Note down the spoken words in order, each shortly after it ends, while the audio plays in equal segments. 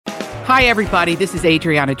Hi, everybody. This is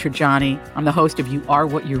Adriana Trajani. I'm the host of You Are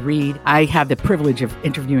What You Read. I have the privilege of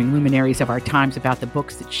interviewing luminaries of our times about the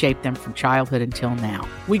books that shaped them from childhood until now.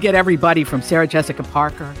 We get everybody from Sarah Jessica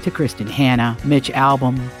Parker to Kristen Hanna, Mitch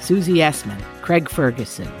Albom, Susie Essman, Craig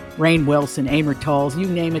Ferguson, Rainn Wilson, Amor Tolls, you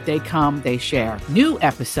name it, they come, they share. New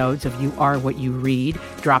episodes of You Are What You Read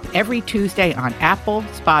drop every Tuesday on Apple,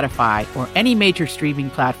 Spotify, or any major streaming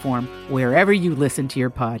platform wherever you listen to your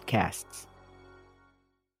podcasts.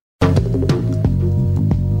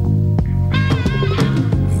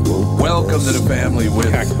 Welcome to the family with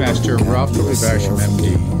Hackmaster Ralph W. Basham,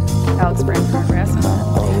 MD. Alex Brand from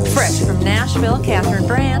Fresh from Nashville, Catherine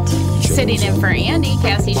Brandt. Sitting in for Andy,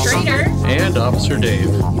 Cassie Schrader. And Officer Dave.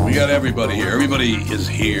 We got everybody here. Everybody is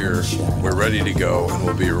here. We're ready to go, and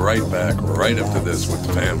we'll be right back right after this with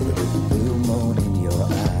the family.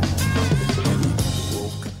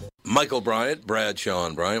 Michael Bryant, Bradshaw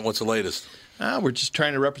and Bryant, what's the latest? We're just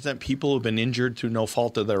trying to represent people who've been injured through no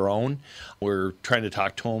fault of their own. We're trying to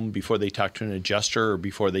talk to them before they talk to an adjuster or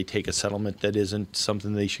before they take a settlement that isn't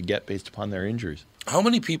something they should get based upon their injuries. How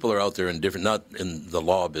many people are out there in different, not in the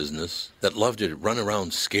law business, that love to run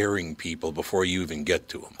around scaring people before you even get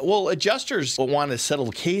to them? Well, adjusters want to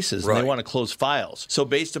settle cases and they want to close files. So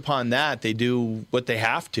based upon that, they do what they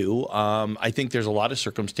have to. I think there's a lot of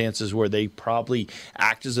circumstances where they probably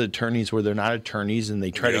act as attorneys where they're not attorneys and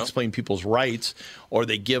they try to explain people's rights, or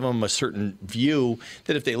they give them a certain view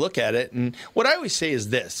that if they look at it, and what I always say is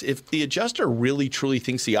this, if the adjuster really truly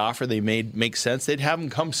thinks the offer they made makes sense, they'd have them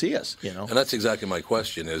come see us, you know. And that's exactly my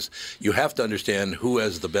question is, you have to understand who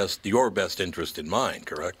has your best interest in mind,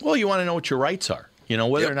 correct? Well, you want to know what your rights are. You know,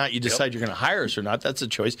 whether or not you decide you're going to hire us or not, that's a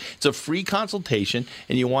choice. It's a free consultation,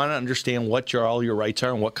 and you want to understand what all your rights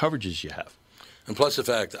are and what coverages you have. And plus the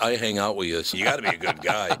fact I hang out with you, so you got to be a good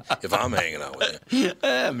guy if I'm hanging out with you.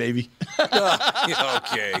 Maybe.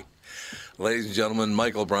 Okay. Ladies and gentlemen,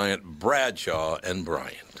 Michael Bryant, Bradshaw and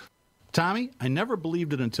Bryant. Tommy, I never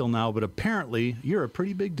believed it until now, but apparently you're a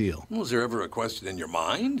pretty big deal. Was there ever a question in your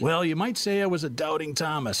mind? Well, you might say I was a doubting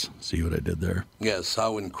Thomas. See what I did there? Yes,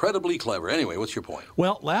 how incredibly clever. Anyway, what's your point?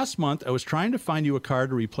 Well, last month I was trying to find you a car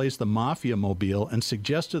to replace the Mafia Mobile and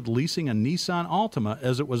suggested leasing a Nissan Altima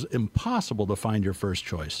as it was impossible to find your first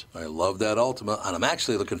choice. I love that Altima, and I'm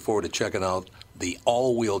actually looking forward to checking out the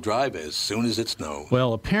all-wheel drive as soon as it snows.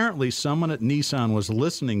 Well, apparently someone at Nissan was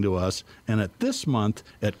listening to us, and at this month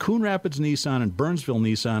at Coon Rapids Nissan and Burnsville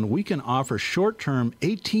Nissan, we can offer short-term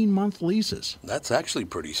 18-month leases. That's actually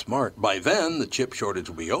pretty smart. By then, the chip shortage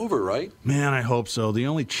will be over, right? Man, I hope so. The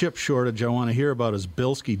only chip shortage I want to hear about is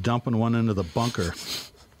Bilski dumping one into the bunker.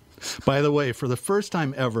 By the way, for the first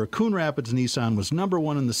time ever, Coon Rapids Nissan was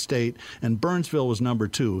 #1 in the state, and Burnsville was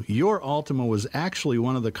 #2. Your Altima was actually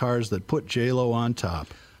one of the cars that put J-Lo on top.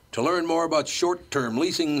 To learn more about short-term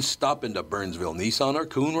leasing, stop into Burnsville Nissan or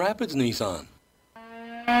Coon Rapids Nissan.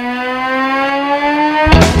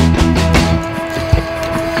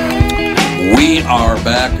 We are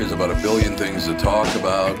back. There's about a billion things to talk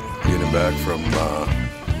about. Getting back from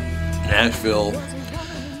Nashville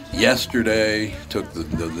yesterday. Took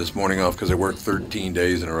this morning off because I worked 13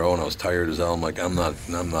 days in a row and I was tired as hell. I'm like, I'm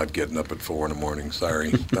not getting up at 4 in the morning.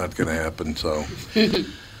 Sorry, not going to happen. So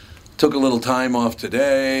took a little time off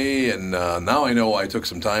today, and now I know why I took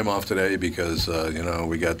some time off today because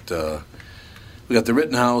we got the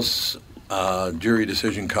Rittenhouse jury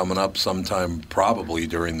decision coming up sometime probably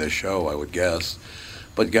during this show, I would guess.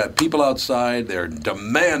 But you got people outside, they're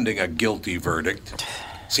demanding a guilty verdict.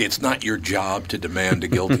 See, it's not your job to demand a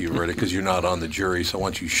guilty verdict because you're not on the jury, so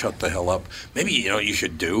once you shut the hell up, maybe you know what you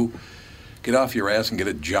should do? Get off your ass and get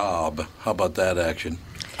a job. How about that action?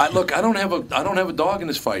 I don't have a dog in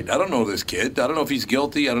this fight. I don't know this kid. I don't know if he's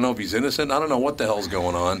guilty. I don't know if he's innocent. I don't know what the hell's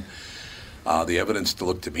going on. The evidence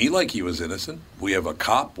looked to me like he was innocent. We have a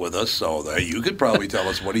cop with us, so you could probably tell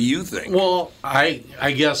us, what do you think? Well, I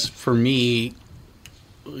guess for me,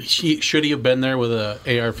 should he have been there with a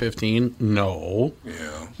AR-15? No.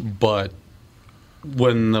 Yeah. But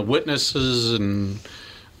when the witnesses and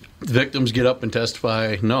victims get up and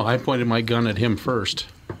testify, no, I pointed my gun at him first.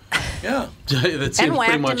 Yeah. And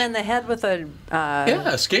whacked him in the head with a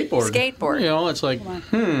skateboard. You know, it's like,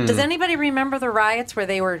 Does anybody remember the riots where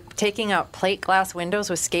they were taking out plate glass windows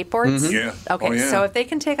with skateboards? Mm-hmm. Yeah. Okay, so if they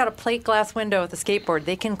can take out a plate glass window with a skateboard,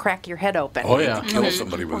 they can crack your head open. Oh, yeah. Kill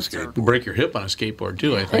somebody with a skateboard. Break your hip on a skateboard,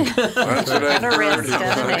 too, I think. That's what And a wrist and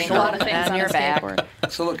an A lot of ankle things and on your a back. skateboard.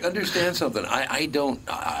 So look, understand something.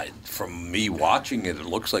 From me watching it, it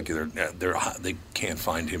looks like they can't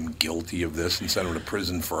find him guilty of this and send him to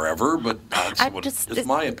prison forever. But it's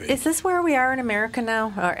my opinion. Is this where we are in America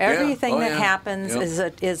now? Everything that happens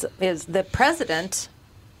Yep. is the president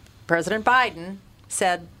President Biden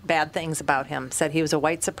said bad things about him, said he was a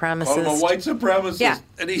white supremacist. Called him a white supremacist, Yeah.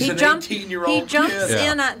 and he's an 18-year-old He jumps kid.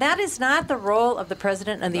 in on, that is not the role of the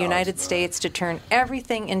President of the United States to turn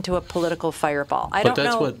everything into a political fireball. I But don't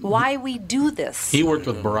that's know why we do this. He worked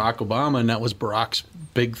with Barack Obama, and that was Barack's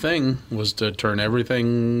big thing, was to turn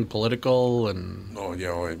everything political. And Oh,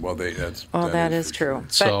 yeah, well, that is true.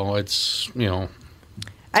 so it's,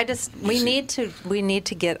 We need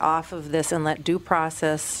to get off of this and let due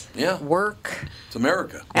process work. It's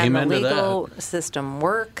America. And Amen the to that. legal system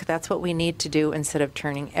work. That's what we need to do instead of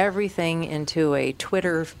turning everything into a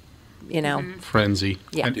Twitter, frenzy.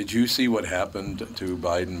 Yeah. Did you see what happened to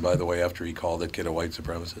Biden, by the way, after he called that kid a white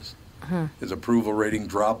supremacist? His approval rating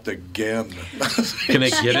dropped again. Can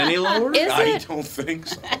it get any lower? Is I it? don't think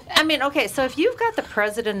so. I mean, okay, so if you've got the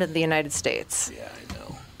President of the United States Yeah, I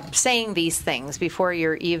know. saying these things before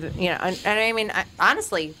you're even, and I mean,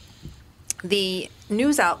 honestly, the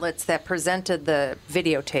news outlets that presented the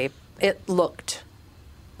videotape, it looked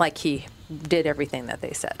like he did everything that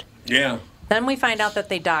they said. Yeah. Then we find out that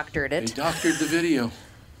they doctored They it. doctored the video.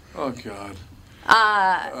 Oh, God.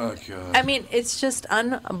 Oh, God. I mean, it's just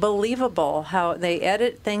unbelievable how they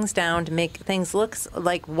edit things down to make things look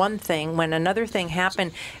like one thing when another thing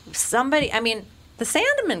happened. The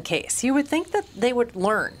Sandeman case, you would think that they would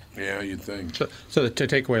learn. Yeah, you'd think. So the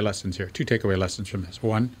takeaway lessons here, 2 takeaway lessons from this.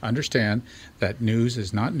 One, understand that news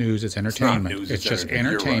is not news, it's entertainment. news, it's it's just entertainment.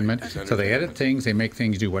 You're entertainment. right, it's So they edit entertainment. things, they make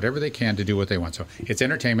things do whatever they can to do what they want. So it's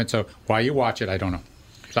entertainment. So why you watch it, I don't know.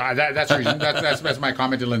 So that's the reason. That's my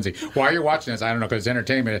comment to Lindsay. Why you're watching this, I don't know, because it's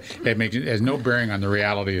entertainment. It has no bearing on the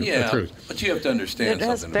reality of the truth. But you have to understand It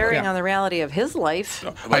has something. bearing Yeah. on the reality of his life.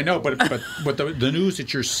 I know, but the news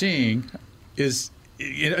that you're seeing is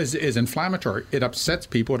inflammatory. It upsets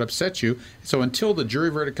people. It upsets you. So until the jury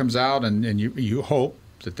verdict comes out, and you hope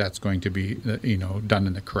that that's going to be done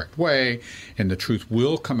in the correct way, and the truth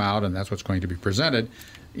will come out, and that's what's going to be presented.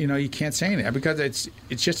 You can't say anything because it's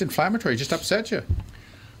just inflammatory. It just upsets you.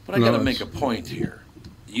 But I got to make a point here.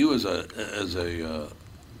 You as a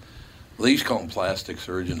they used to call them plastic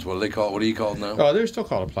surgeons. What do they call? What do you call them now? Oh, they're still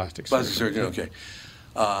called a plastic surgeon. Plastic surgeon.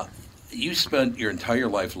 Okay. You spent your entire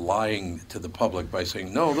life lying to the public by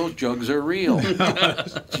saying, "No, those jugs are real."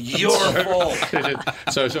 It's your fault.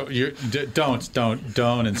 So you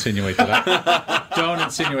don't insinuate that. Don't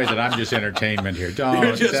insinuate that I'm just entertainment here. Don't.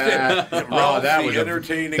 You're just Ralph, that the was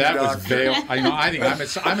entertaining that was doctor. veiled. I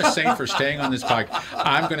think I'm a saint for staying on this podcast.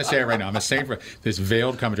 I'm going to say it right now. I'm a saint for this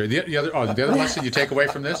veiled commentary. The other lesson you take away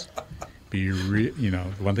from this: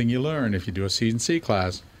 one thing you learn if you do a C&C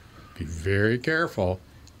class, be very careful.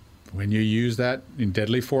 When you use that in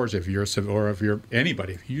deadly force, if you use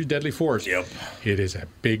deadly force, Yep. it is a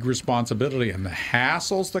big responsibility, and the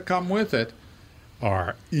hassles that come with it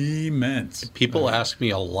are immense. People ask me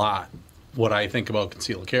a lot what I think about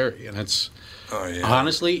concealed carry, and it's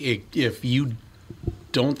honestly, if you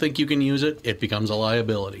don't think you can use it, it becomes a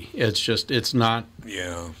liability. It's not.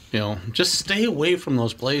 Yeah. Just stay away from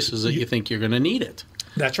those places that you think you're going to need it.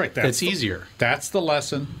 That's right. It's easier. That's the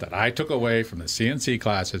lesson that I took away from the C&C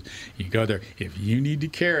classes. You go there. If you need to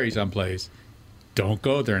carry someplace, don't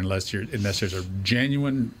go there unless there's a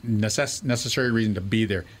genuine necessary reason to be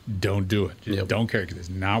there. Don't do it. Just don't carry because it's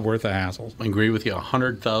not worth the hassle. I agree with you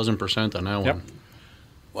 100,000% on that one.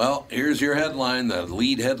 Well, here's your headline, the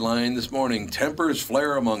lead headline this morning. Tempers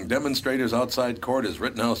flare among demonstrators outside court as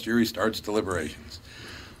Rittenhouse jury starts deliberations.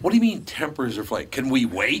 What do you mean tempers are flaring? Can we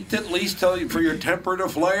wait at least for your temper to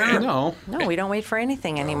flare? No, we don't wait for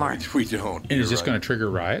anything anymore. We don't. And is this going to trigger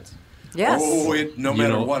riots? Yes. Oh, no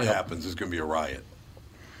matter what happens, it's going to be a riot.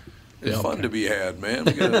 It's fun to be had, man.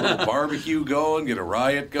 We get a little barbecue going, get a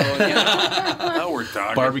riot going. Now we're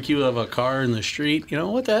talking. Barbecue of a car in the street.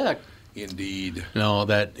 What the heck? Indeed.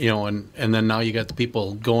 And then now you got the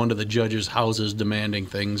people going to the judges' houses demanding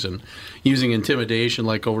things and using intimidation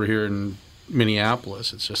like over here in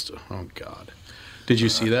Minneapolis. It's just, oh God. Did you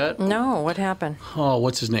see that? No, what happened? Oh,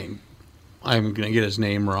 what's his name? I'm going to get his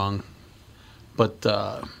name wrong. But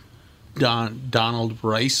Donald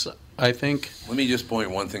Rice, I think. Let me just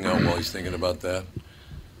point one thing out while he's thinking about that.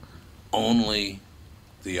 Only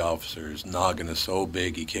the officer's noggin is so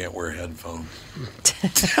big he can't wear headphones.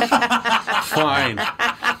 Fine.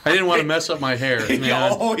 I didn't want to mess up my hair. Man.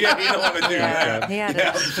 Oh, yeah, you don't want to do that.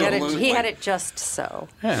 He had it just so.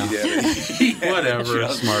 Yeah. Whatever,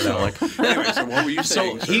 smart aleck. Anyway, so what were you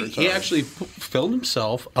So saying? he actually filmed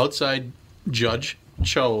himself outside Judge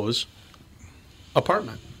Cho's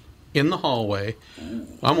apartment in the hallway.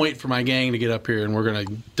 I'm waiting for my gang to get up here, and we're going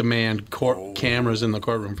to demand cameras in the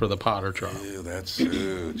courtroom for the Potter trial. Ew, that's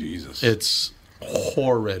Jesus. It's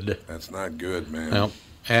horrid. That's not good, man. Well,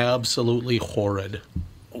 Absolutely horrid.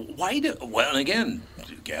 Well, and again,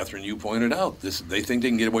 Catherine, you pointed out they think they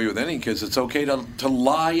can get away with anything because it's okay to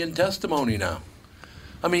lie in testimony now.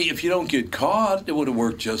 I mean, if you don't get caught, it would have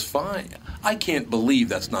worked just fine. I can't believe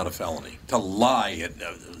that's not a felony to lie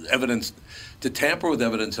evidence, to tamper with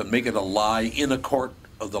evidence and make it a lie in a court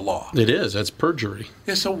of the law. It is. That's perjury.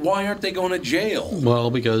 Yeah. So why aren't they going to jail?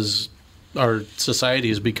 Well, because our society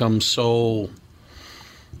has become so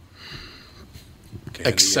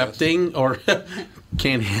accepting or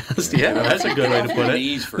candy-ass. Yeah, that's a good way to put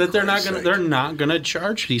it. That they're not gonna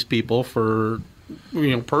charge these people for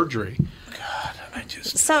perjury. God,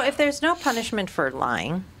 So if there's no punishment for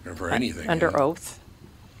lying or for anything under oath,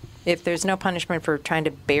 if there's no punishment for trying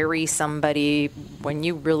to bury somebody when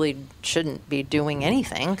you really shouldn't be doing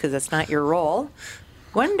anything because it's not your role,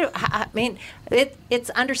 it's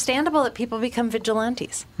understandable that people become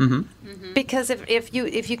vigilantes. Because if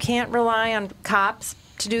you can't rely on cops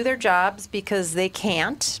to do their jobs because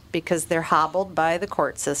they're hobbled by the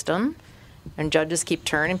court system, and judges keep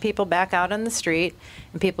turning people back out on the street,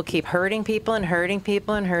 and people keep hurting people and hurting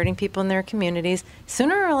people and hurting people in their communities,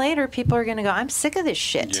 sooner or later people are going to go, I'm sick of this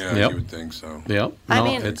shit. Yeah, you would think so. Yep. I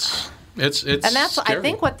mean, it's and that's scary. I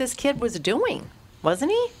think what this kid was doing,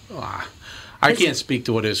 wasn't he? I can't speak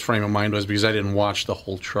to what his frame of mind was because I didn't watch the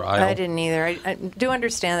whole trial. I didn't either. I do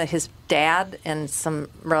understand that his dad and some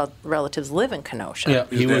relatives live in Kenosha. Yeah,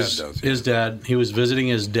 his dad. He was visiting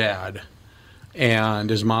his dad,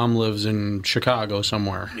 and his mom lives in Chicago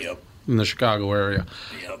somewhere. Yep. In the Chicago area.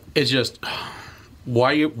 Yep. It's just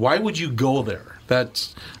why would you go there?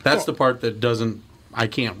 That's the part that doesn't. I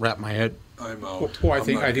can't wrap my head. I'm out. Well, I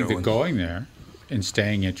think that going there and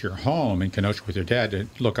staying at your home in Kenosha with your dad to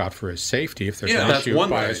look out for his safety if there's an issue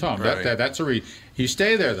by his home. Right. That's a reason. You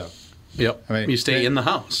stay there, though. Yep. I mean, you stay in the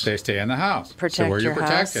house. They stay in the house. Protect where your you're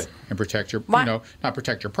protected. house. And protect your, not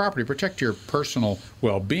protect your property, protect your personal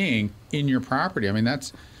well-being in your property. I mean,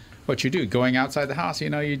 that's what you do. Going outside the house,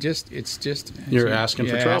 you're asking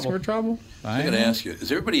for trouble. Asking for trouble. I got to ask you,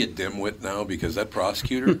 is everybody a dimwit now? Because that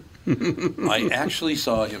prosecutor, I actually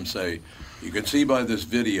saw him say, you can see by this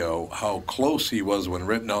video how close he was when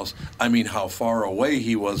Rittenhouse, how far away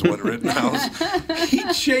he was when Rittenhouse,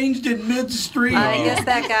 he changed in midstream. I guess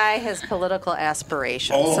that guy has political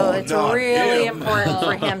aspirations. So it's really important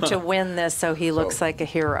for him to win this so he looks like a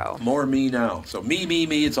hero. More me now. So me,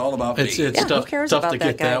 it's all about me. It's tough to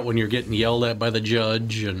get that when you're getting yelled at by the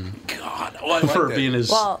judge and for being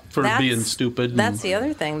stupid. That's the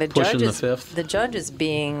other thing. The the judge is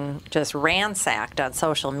being just ransacked on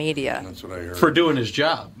social media. That's what I heard. For doing his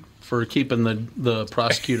job, for keeping the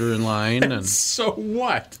prosecutor in line. And so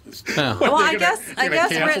what? Yeah. Well, I guess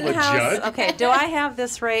Rittenhouse. Okay, do I have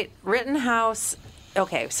this right? Rittenhouse.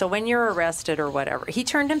 Okay, so when you're arrested or whatever, he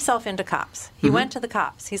turned himself into cops. He went to the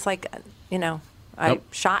cops. He's like, I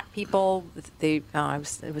shot people.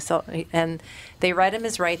 And they read him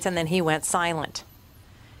his rights, and then he went silent.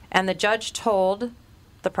 And the judge told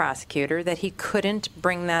the prosecutor that he couldn't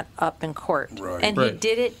bring that up in court, and he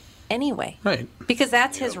did it anyway. Right. Because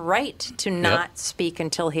that's his right to not speak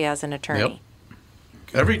until he has an attorney. Yep.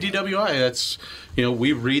 Every DWI, that's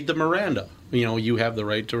we read the Miranda. You have the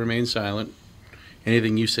right to remain silent.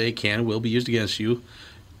 Anything you say can and will be used against you.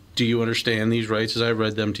 Do you understand these rights as I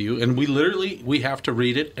read them to you? And we have to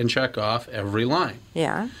read it and check off every line.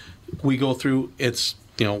 Yeah. We go through,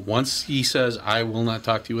 once he says, I will not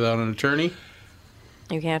talk to you without an attorney.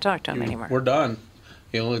 You can't talk to him anymore. We're done.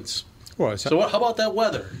 So how about that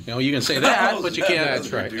weather? You can say that, but you can't.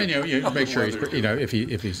 That's right. And you make sure if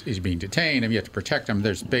he's being detained, and you have to protect him.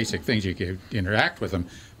 There's basic things you can interact with him,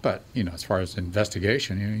 but as far as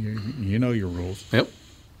investigation, you know your rules. Yep.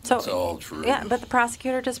 So, it's all true. Yeah, but the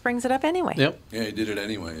prosecutor just brings it up anyway. Yep. Yeah, he did it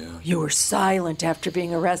anyway. Yeah. You were silent after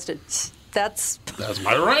being arrested. That's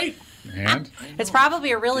my right. And it's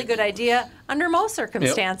probably a really good idea under most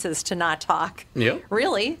circumstances to not talk. Yep.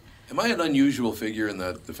 Really. Am I an unusual figure in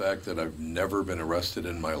the fact that I've never been arrested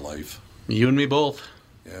in my life? You and me both.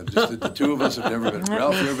 Yeah, just the two of us have never been.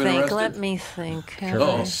 Ralph, you ever been arrested? Let me think. I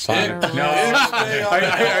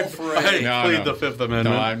plead the Fifth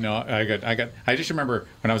Amendment. I just remember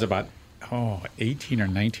when I was about 18 or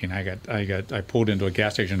 19. I pulled into a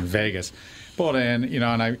gas station in Vegas. Pulled in,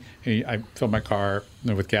 and I filled my car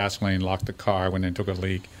with gasoline, locked the car, went in, took a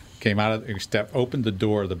leak, came out of the opened the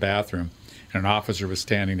door of the bathroom, and an officer was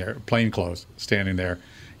standing there, plainclothes, standing there,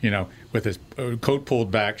 with his coat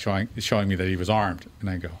pulled back, showing me that he was armed. And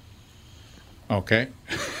I go, okay.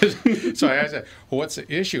 So I said, well, what's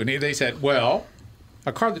the issue? And they said, well,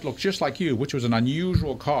 a car that looked just like you, which was an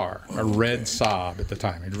unusual car, a red Saab at the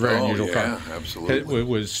time, a very unusual car. Absolutely. It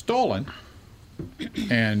was stolen.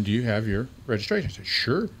 and do you have your registration? I said,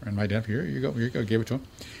 sure. And my dad, here you go, gave it to him.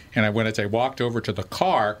 And as I walked over to the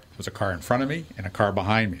car, there was a car in front of me and a car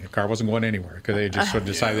behind me. The car wasn't going anywhere because they just sort of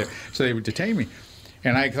decided, so they would detain me.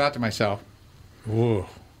 And I thought to myself, whoa,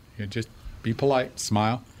 you just be polite,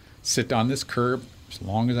 smile, sit on this curb as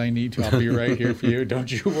long as I need to. I'll be right here for you.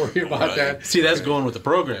 Don't you worry about that. See, that's going with the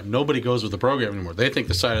program. Nobody goes with the program anymore. They think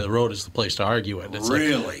the side of the road is the place to argue it. It's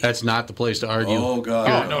really? Like, that's not the place to argue. Oh,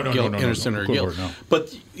 God. No, innocent or guilt. No.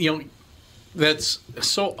 But, that's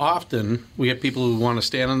so often we have people who want to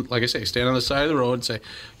stand on, like I say, stand on the side of the road and say,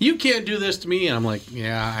 you can't do this to me. And I'm like,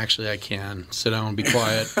 yeah, actually I can. Sit down and be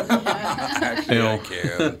quiet. Actually, I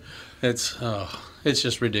can. It's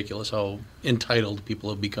just ridiculous how entitled people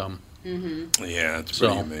have become. Mm-hmm. Yeah, it's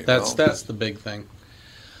pretty amazing. That's the big thing.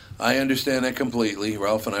 I understand that completely.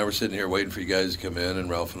 Ralph and I were sitting here waiting for you guys to come in, and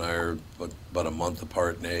Ralph and I are about a month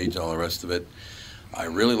apart in age and all the rest of it. I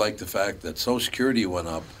really like the fact that Social Security went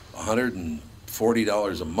up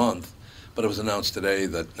 $140 a month, but it was announced today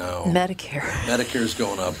that now Medicare's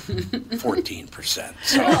going up 14%.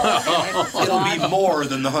 So it'll be more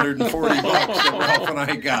than the $140 that Ralph and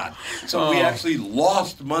I got. So we actually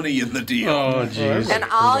lost money in the deal. Oh, jeez. And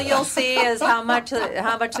all you'll see is how much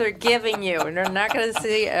they're giving you, and they're not going to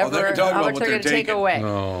see ever how much they're going to take away.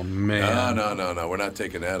 Oh man. No. We're not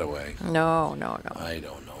taking that away. No. I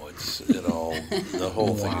don't know. The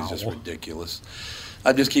whole thing is just ridiculous.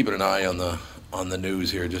 I'm just keeping an eye on the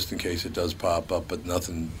news here, just in case it does pop up, but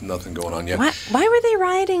nothing going on yet. Why were they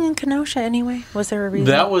rioting in Kenosha anyway? Was there a reason?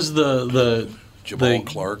 That was the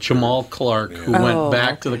Jamal Clark who went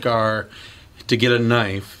back to the car to get a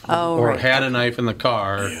knife, had a knife in the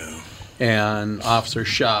car, and officer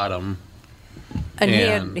shot him.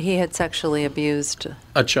 And he had sexually abused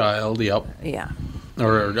a child. Yep. Yeah.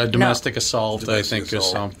 Or a domestic assault, I think, or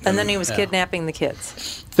something. And then he was kidnapping the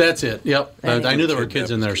kids. That's it. Yep. I knew there were kids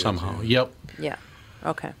in there somehow. Yep. Yeah.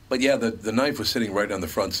 Okay. But yeah, the knife was sitting right on the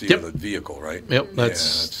front seat of the vehicle, right? Yep.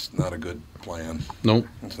 That's not a good plan. Nope.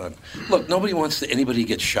 It's not. Look, nobody wants anybody to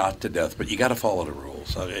get shot to death, but you got to follow the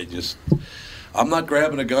rules. I'm not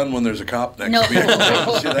grabbing a gun when there's a cop next to me.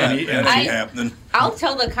 That ain't happening. I'll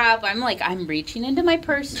tell the cop, I'm reaching into my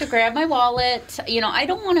purse to grab my wallet. I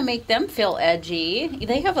don't want to make them feel edgy.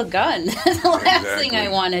 They have a gun. That's the last thing I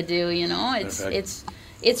want to do.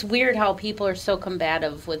 It's weird how people are so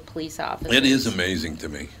combative with police officers. It is amazing to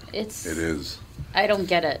me. It is. I don't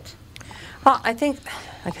get it. Well, I think,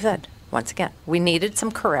 like I said, once again, we needed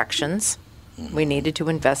some corrections. Mm-hmm. We needed to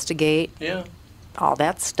investigate. Yeah. All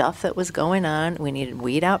that stuff that was going on. We needed to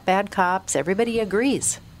weed out bad cops. Everybody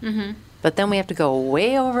agrees. Mm-hmm. But then we have to go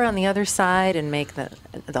way over on the other side and make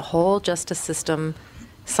the whole justice system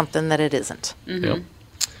something that it isn't. Mm-hmm. Yep.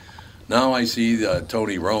 Now I see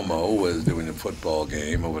Tony Romo was doing a football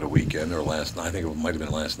game over the weekend or last night. I think it might have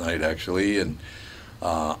been last night, actually. And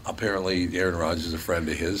apparently Aaron Rodgers is a friend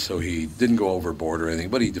of his, so he didn't go overboard or anything,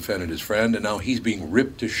 but he defended his friend, and now he's being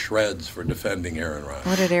ripped to shreds for defending Aaron Rodgers.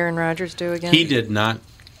 What did Aaron Rodgers do again? He did not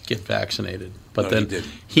get vaccinated, but then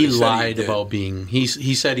he lied about being. He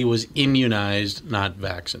said he was immunized, not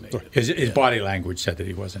vaccinated. His body language said that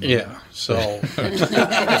he wasn't. Yeah, so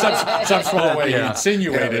some small way he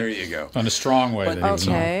insinuated. There you go. On a strong way.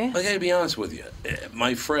 Okay. I got to be honest with you.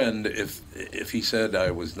 My friend, if he said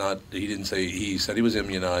I was not, he didn't say. He said he was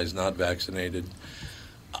immunized, not vaccinated.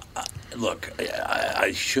 Look,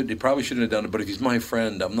 he probably shouldn't have done it, but if he's my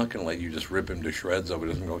friend, I'm not going to let you just rip him to shreds over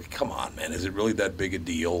this and go, come on, man, is it really that big a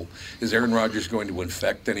deal? Is Aaron Rodgers going to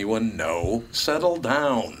infect anyone? No. Settle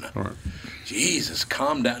down. Right. Jesus,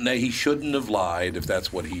 calm down. Now, he shouldn't have lied if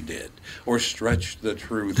that's what he did, or stretched the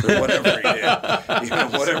truth, or whatever he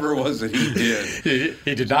did. Whatever it was that he did.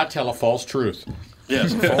 He did not tell a false truth.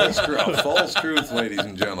 Yes, a false truth, ladies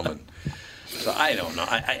and gentlemen. So I don't know.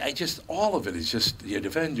 I just, all of it is just, you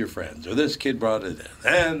defend your friends, or this kid brought it in,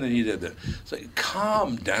 and then you did that. So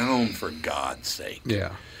calm down, for God's sake.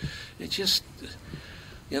 Yeah. It just,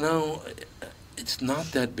 it's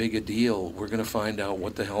not that big a deal. We're going to find out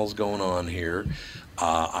what the hell's going on here.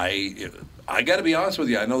 I got to be honest with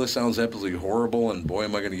you. I know this sounds absolutely horrible, and boy,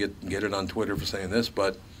 am I going to get it on Twitter for saying this,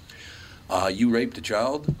 but you raped a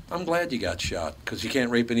child. I'm glad you got shot, because you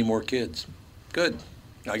can't rape any more kids. Good.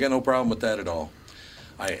 I got no problem with that at all.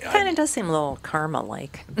 It kind of does seem a little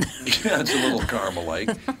karma-like. Yeah, it's a little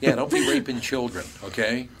karma-like. Yeah, don't be raping children,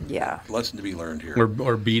 okay? Yeah. Lesson to be learned here.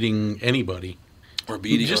 Or beating anybody. Or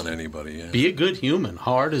beating on anybody, yeah. Be a good human.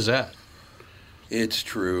 How hard is that? It's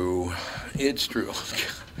true. It's true.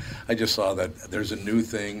 I just saw that there's a new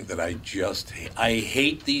thing that I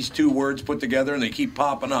hate these two words put together, and they keep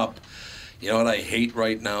popping up. You know what I hate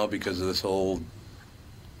right now because of this whole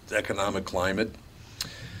economic climate,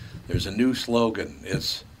 there's a new slogan.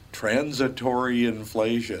 It's transitory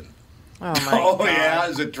inflation. Oh, my God. Yeah?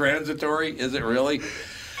 Is it transitory? Is it really?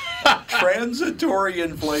 Transitory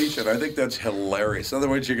inflation. I think that's hilarious. In other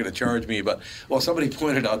words, you're going to charge me about, well, somebody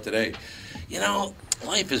pointed out today,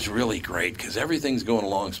 life is really great because everything's going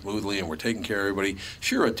along smoothly and we're taking care of everybody.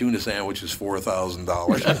 Sure, a tuna sandwich is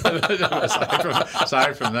 $4,000.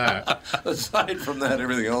 Aside from that. Aside from that,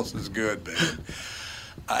 everything else is good, man.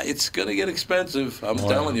 It's going to get expensive. I'm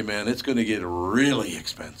telling you, man, it's going to get really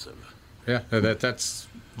expensive. Yeah, that's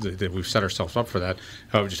we've set ourselves up for that.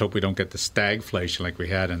 I just hope we don't get the stagflation like we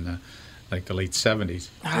had in the late 70s,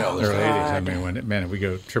 early 80s. I mean, when we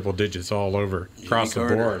go triple digits all over across the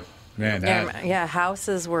board. Man,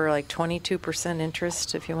 houses were like 22%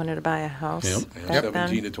 interest if you wanted to buy a house. Yep.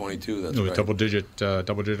 17 to 22. That's right.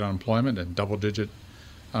 Double digit unemployment and double digit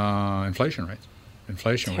inflation rates.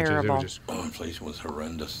 Inflation, terrible. Inflation was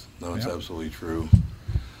horrendous. No, it's absolutely true.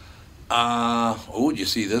 Did you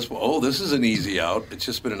see this? This is an easy out. It's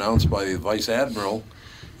just been announced by the Vice Admiral.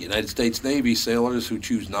 United States Navy sailors who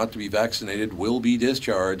choose not to be vaccinated will be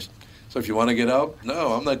discharged. So if you want to get out,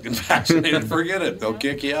 no, I'm not vaccinated. Forget it. They'll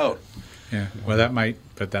kick you out. Yeah. Well, it might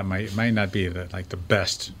not be the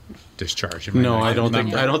best discharge. No, I don't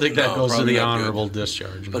think that goes to the honorable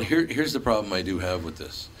discharge. But here's the problem I do have with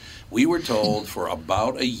this. We were told for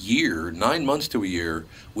about a year, 9 months to a year,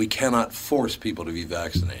 we cannot force people to be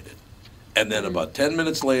vaccinated. And then about 10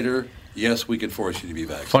 minutes later, yes, we could force you to be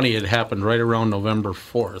vaccinated. Funny, it happened right around November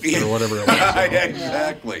 4th or whatever it was.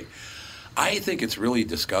 Exactly. I think it's really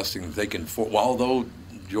disgusting that they can, although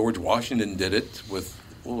George Washington did it with,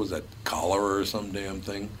 what was that, cholera or some damn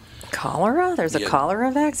thing? Cholera? There's a cholera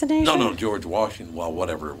vaccination? No, George Washington. Well,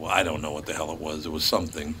 whatever. Well, I don't know what the hell it was. It was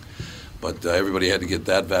something. But everybody had to get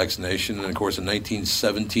that vaccination. And, of course, in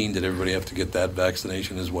 1917, did everybody have to get that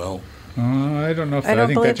vaccination as well? I don't know if I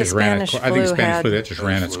think that just ran its course. I think Spanish flu, that just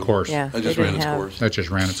ran its course. Yeah, that just ran its course. That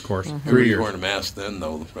just ran its course. Mm-hmm. 3 years. They were wearing masks then,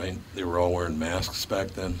 though, right? They were all wearing masks back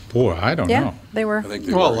then. Boy, I don't know. Yeah, they were. I think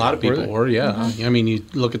they were. A lot of people were, yeah. Mm-hmm. I mean, you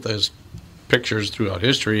look at those pictures throughout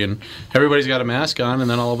history, and everybody's got a mask on, and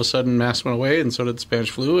then all of a sudden masks went away, and so did the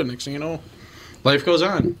Spanish flu, and next thing you know, life goes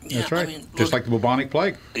on. That's right. I mean, just like the bubonic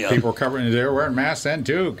plague. Yeah. People were they were wearing masks then,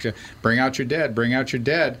 too. Bring out your dead,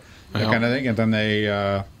 that kind of thing. And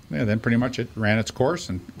then then pretty much it ran its course,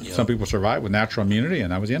 and some people survived with natural immunity,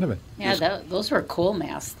 and that was the end of it. Yeah, those were cool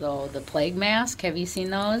masks, though. The plague mask, have you seen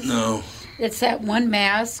those? No. It's that one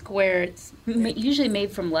mask where it's usually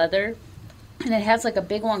made from leather, and it has like a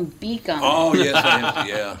big long beak on it. Oh, yes,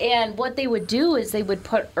 yeah. And what they would do is they would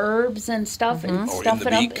put herbs and stuff and stuff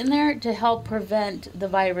it up in there to help prevent the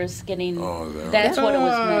virus getting. That's what it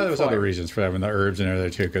was meant there was for. other reasons for having the herbs in there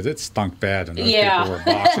too, because it stunk bad, and those people were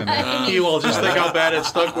boxing it. Well, just think how bad it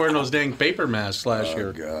stunk wearing those dang paper masks last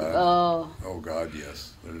year. God. Oh, God,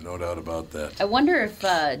 yes. There's no doubt about that. I wonder if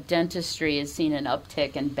dentistry has seen an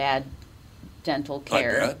uptick in bad dental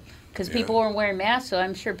care. I bet. Because people weren't wearing masks, so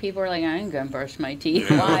I'm sure people were like, I ain't going to brush my teeth.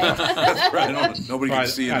 Why? That's right. Nobody could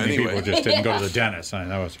see them anyway. People just didn't go to the dentist.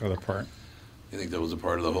 That was the other part. You think that was a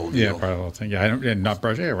part of the whole deal? Yeah, part of the whole thing. Yeah, not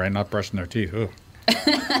brushing their teeth. Ugh.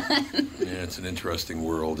 Yeah, it's an interesting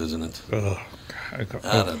world, isn't it? Oh, God.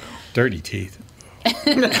 I don't know. Dirty teeth.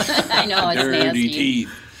 I know, it's dirty nasty. Teeth.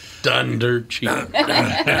 Done dirt cheap.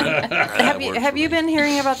 Have you been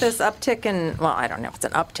hearing about this uptick in, well, I don't know if it's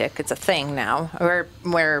an uptick, it's a thing now,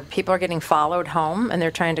 where people are getting followed home and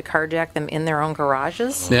they're trying to carjack them in their own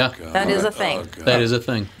garages? Yeah. That is a thing. That is a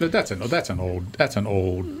thing. That's an old. That's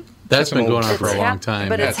been going on for a long time.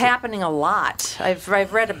 But it's happening a lot. I've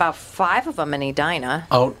read about 5 of them in Edina.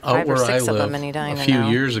 Out 5 where or 6 I of live them in Edina a few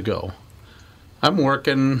now. years ago. I'm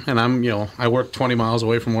working, and I work 20 miles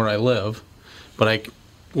away from where I live, but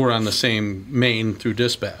we're on the same main through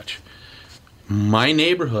dispatch. My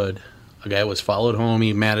neighborhood, a guy was followed home.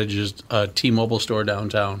 He manages a T-Mobile store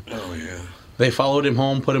downtown. Oh, yeah. They followed him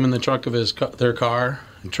home, put him in the trunk of their car,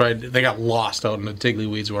 and they got lost out in the Tiggly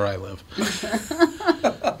Weeds where I live.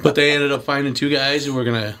 But they ended up finding 2 guys who were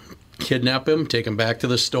going to kidnap him, take him back to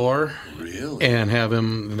the store. Really? And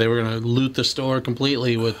they were going to loot the store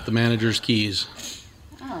completely with the manager's keys.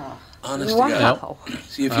 Honest Wow. to God.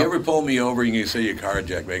 See, if you ever pull me over and you say you're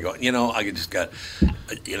carjacked, I go,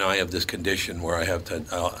 I have this condition where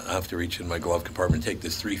I'll have to reach in my glove compartment and take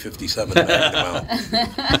this .357 Magnum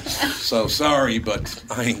out. So sorry, but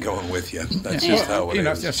I ain't going with you. That's just how it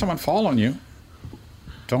is. If someone following you,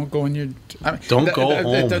 don't go in your. Don't go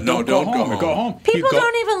home. No, don't go home. Go home. People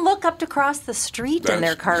don't even look up to cross the street in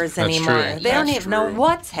their cars That's anymore. true. They don't That's even know true.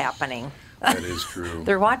 what's happening. That is true.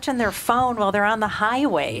 They're watching their phone while they're on the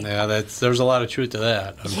highway. Yeah, there's a lot of truth to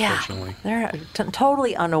that, unfortunately. Yeah, they're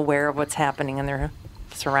totally unaware of what's happening in their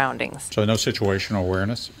surroundings. So no situational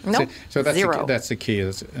awareness? Nope. So that's Zero. that's the key.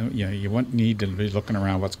 Is, you need to be looking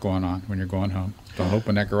around what's going on when you're going home. Don't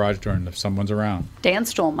open that garage door if someone's around. Dan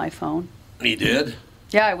stole my phone. He did?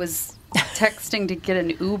 Yeah, I was texting to get an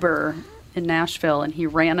Uber in Nashville, and he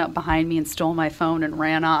ran up behind me and stole my phone and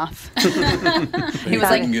ran off. He was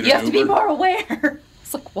like, you have to be more aware.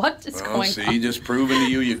 It's like, what is going on? Just proving to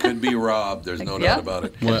you could be robbed. There's no doubt about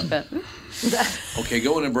it. Okay,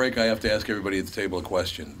 going to break, I have to ask everybody at the table a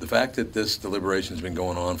question. The fact that this deliberation has been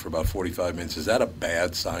going on for about 45 minutes, is that a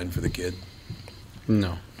bad sign for the kid?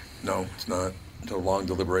 No. No, it's not. So long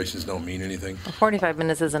deliberations don't mean anything? 45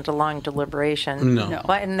 minutes isn't a long deliberation. No.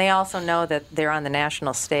 But, and they also know that they're on the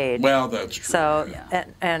national stage. Well, that's true. So,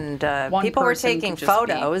 and people were taking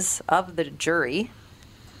photos of the jury.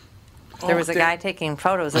 There was a guy taking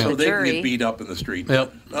photos of the jury. So they can get beat up in the street.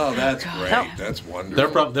 Yep. Oh, that's great. No. That's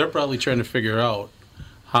wonderful. They're probably trying to figure out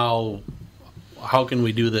how can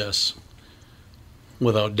we do this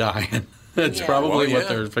without dying. That's probably what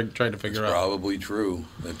they're trying to figure out. Probably true.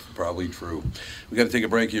 That's probably true. We got to take a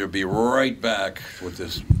break here. Be right back with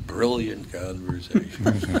this brilliant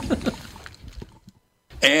conversation.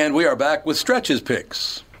 And we are back with Stretch's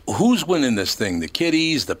picks. Who's winning this thing? The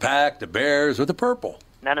Kitties, the Pack, the Bears, or the Purple?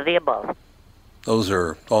 None of the above. Those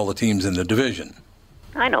are all the teams in the division.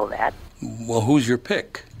 I know that. Well, who's your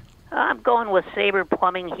pick? I'm going with Sabre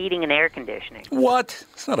Plumbing, Heating, and Air Conditioning. What?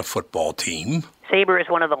 It's not a football team. Sabre is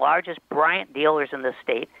one of the largest Bryant dealers in the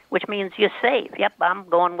state, which means you save. Yep, I'm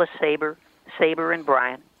going with Sabre and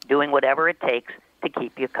Bryant, doing whatever it takes to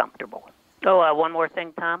keep you comfortable. Oh, one more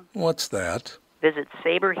thing, Tom. What's that? Visit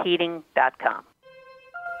saberheating.com.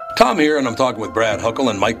 Tom here, and I'm talking with Brad Huckle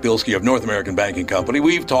and Mike Bilski of North American Banking Company.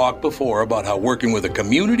 We've talked before about how working with a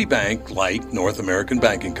community bank like North American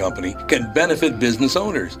Banking Company can benefit business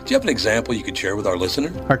owners. Do you have an example you could share with our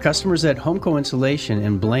listeners? Our customers at Homeco Insulation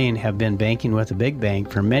in Blaine have been banking with a big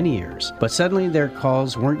bank for many years, but suddenly their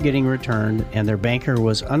calls weren't getting returned and their banker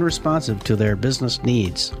was unresponsive to their business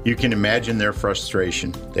needs. You can imagine their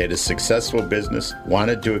frustration. They had a successful business,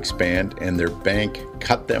 wanted to expand, and their bank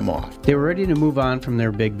cut them off. They were ready to move on from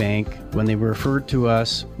their big bank. When they were referred to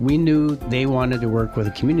us, we knew they wanted to work with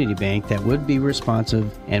a community bank that would be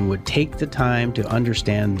responsive and would take the time to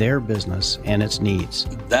understand their business and its needs.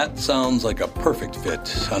 That sounds like a perfect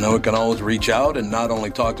fit. I know it can always reach out and not only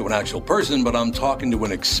talk to an actual person, but I'm talking to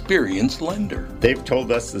an experienced lender. They've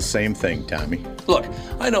told us the same thing, Tommy. Look,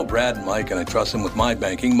 I know Brad and Mike, and I trust them with my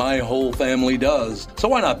banking. My whole family does. So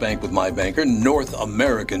why not bank with my banker, North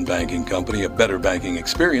American Banking Company, a better banking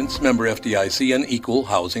experience, member FDIC, and equal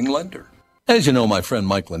housing lender. As you know, my friend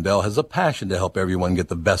Mike Lindell has a passion to help everyone get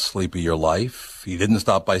the best sleep of your life. He didn't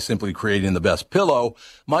stop by simply creating the best pillow.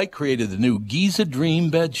 Mike created the new Giza Dream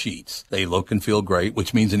bed sheets. They look and feel great,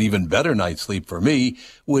 which means an even better night's sleep for me,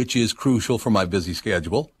 which is crucial for my busy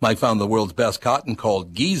schedule. Mike found the world's best cotton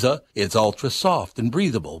called Giza. It's ultra soft and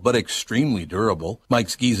breathable, but extremely durable.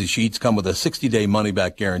 Mike's Giza sheets come with a 60-day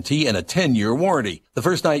money-back guarantee and a 10-year warranty. The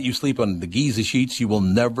first night you sleep on the Giza sheets, you will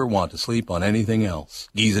never want to sleep on anything else.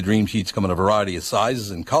 Giza Dream sheets come in a variety of sizes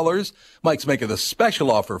and colors. Mike's making a special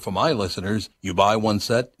offer for my listeners. You buy one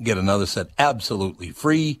set, get another set absolutely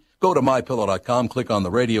free. Go to MyPillow.com, click on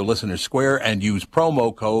the radio listener square, and use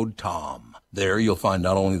promo code TOM. There you'll find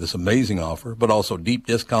not only this amazing offer, but also deep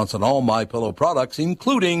discounts on all MyPillow products,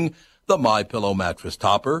 including the MyPillow mattress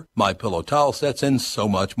topper, MyPillow towel sets, and so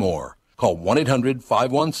much more. Call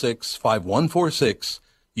 1-800-516-5146.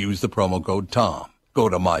 Use the promo code TOM. Go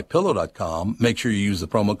to MyPillow.com. Make sure you use the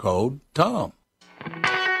promo code TOM.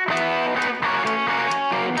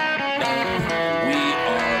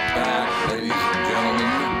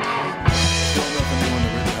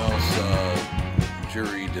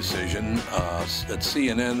 Decision at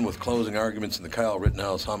CNN with closing arguments in the Kyle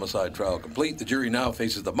Rittenhouse homicide trial complete. The jury now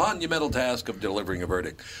faces the monumental task of delivering a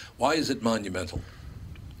verdict. Why is it monumental?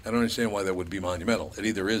 I don't understand why that would be monumental. It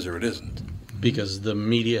either is or it isn't. Because the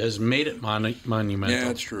media has made it monumental. Yeah,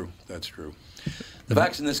 that's true. That's true. The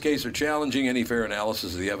facts in this case are challenging. Any fair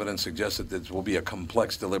analysis of the evidence suggests that this will be a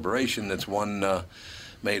complex deliberation. That's one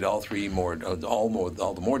made all the more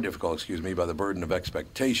difficult, by the burden of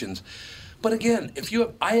expectations. But again,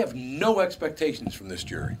 I have no expectations from this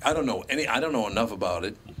jury. I don't know enough about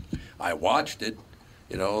it. I watched it,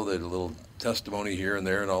 the little testimony here and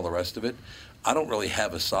there and all the rest of it. I don't really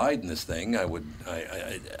have a side in this thing.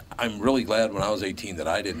 I'm really glad when I was 18 that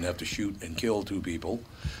I didn't have to shoot and kill two people.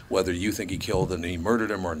 Whether you think he killed and he murdered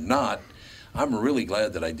him or not, I'm really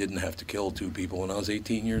glad that I didn't have to kill 2 people when I was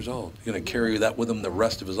 18 years old. He's going to carry that with him the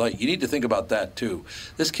rest of his life. You need to think about that, too.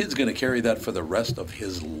 This kid's going to carry that for the rest of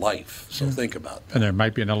his life. So think about that. And there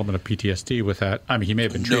might be an element of PTSD with that. I mean, he may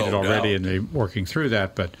have been treated already and they're working through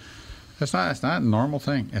that, but it's not a normal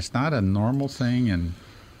thing. It's not a normal thing, and,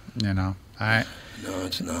 no,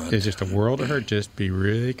 it's not. It's just a world of hurt. Just be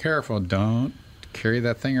really careful. Don't carry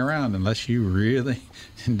that thing around unless you really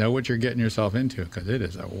know what you're getting yourself into, because it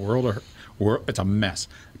is a world of hurt. It's a mess.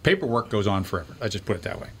 Paperwork goes on forever. I just put it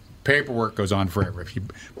that way. Paperwork goes on forever if you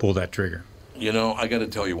pull that trigger. I got to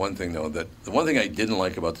tell you one thing, though, that the one thing I didn't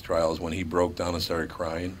like about the trial is when he broke down and started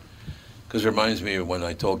crying, because it reminds me of when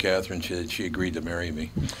I told Catherine she agreed to marry me.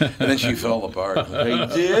 And then she fell apart. I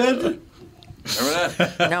did? Remember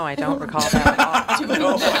that? No, I don't recall that at all.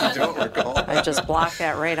 No, I don't recall that. I just blocked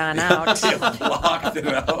that right on out. You blocked it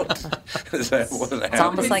out? Is that what happened? It's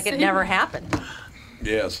almost like it never happened.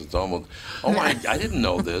 Yes, it's almost. Oh, I didn't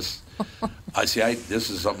know this. This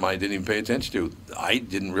is something I didn't even pay attention to. I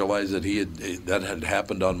didn't realize that that had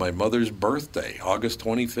happened on my mother's birthday. August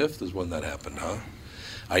 25th is when that happened, huh?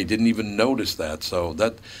 I didn't even notice that. So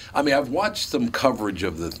I've watched some coverage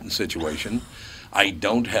of the situation. I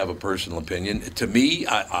don't have a personal opinion. To me,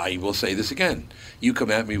 I will say this again. You come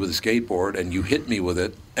at me with a skateboard and you hit me with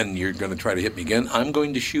it, and you're going to try to hit me again, I'm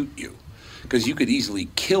going to shoot you. Because you could easily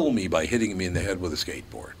kill me by hitting me in the head with a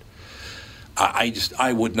skateboard.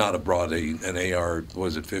 I would not have brought an AR,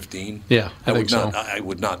 was it 15? Yeah, I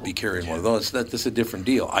would not be carrying one of those. That's a different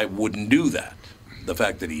deal. I wouldn't do that. The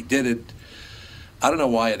fact that he did it, I don't know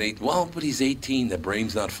why at 8. Well, but he's 18. The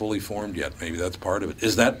brain's not fully formed yet. Maybe that's part of it.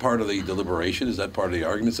 Is that part of the deliberation? Is that part of the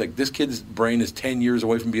argument? It's like this kid's brain is 10 years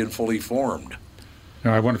away from being fully formed.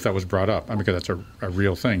 No, I wonder if that was brought up. Because that's a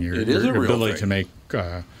real thing. It is a real ability thing. To make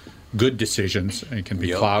good decisions, and it can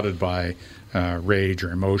be clouded by rage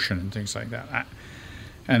or emotion and things like that.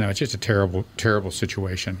 I know it's just a terrible, terrible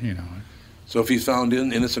situation. So if he's found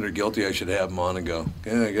innocent or guilty, I should have him on and go,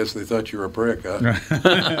 yeah, I guess they thought you were a prick, huh?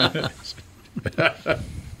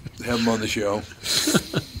 Have him on the show.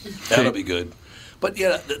 That'll be good. But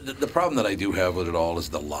yeah, the problem that I do have with it all is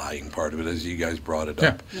the lying part of it, as you guys brought it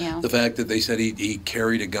up. Yeah. The fact that they said he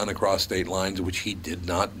carried a gun across state lines, which he did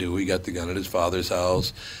not do. He got the gun at his father's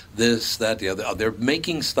house. This, that, the other. They're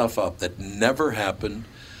making stuff up that never happened.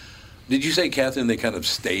 Did you say, Catherine, they kind of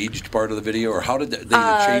staged part of the video, or how did they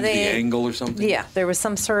change the angle or something? Yeah, there was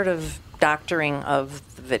some sort of doctoring of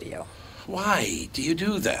the video. Why do you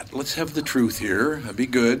do that? Let's have the truth here. That'd be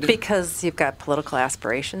good. Because you've got political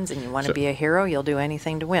aspirations and you want to be a hero, you'll do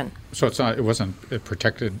anything to win. So it wasn't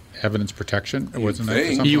protected evidence protection? It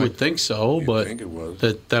wasn't You would think so, but think it was.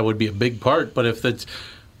 that would be a big part. But if that's,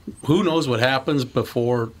 who knows what happens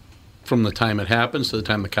from the time it happens to the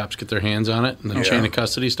time the cops get their hands on it and the chain of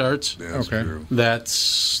custody starts. Yeah, that's true.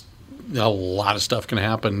 That's a lot of stuff can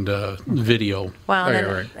happen to video.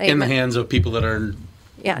 Well, in the hands of people that are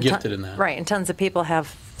gifted in that. Right, and tons of people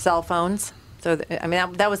have cell phones. So,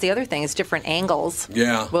 that was the other thing, is different angles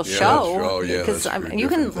will show. Because you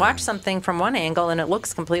can watch something from one angle and it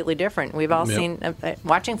looks completely different. We've all seen,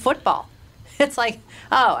 watching football. It's like,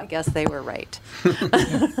 oh, I guess they were right.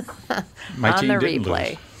 My on team the didn't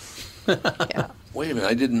replay. Yeah. Wait a minute,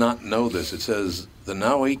 I did not know this. It says the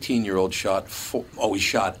now 18-year-old shot he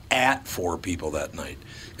shot at 4 people that night.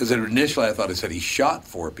 Because initially I thought it said he shot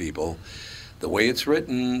 4 people. The way it's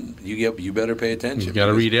written, you better pay attention. You got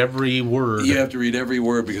to read every word. You have to read every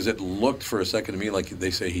word, because it looked for a second to me like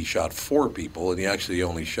they say he shot 4 people, and he actually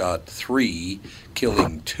only shot 3,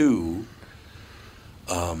 killing 2.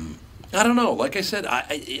 I don't know. Like I said,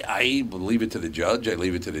 I leave it to the judge. I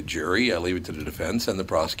leave it to the jury. I leave it to the defense and the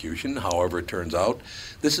prosecution. However it turns out,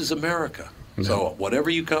 this is America. No. So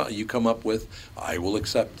whatever you come up with, I will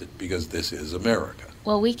accept it, because this is America.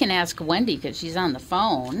 Well, we can ask Wendy because she's on the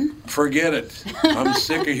phone. Forget it. I'm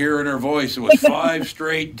sick of hearing her voice. It was 5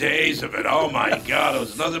 straight days of it. Oh, my God. It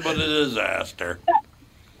was nothing but a disaster.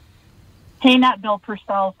 Hey, not Bill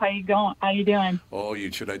Purcell. How you going? How you doing? Oh,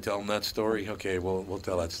 should I tell him that story? Okay, we'll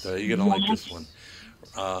tell that story. You're going to like this one.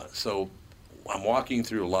 So I'm walking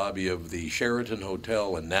through the lobby of the Sheraton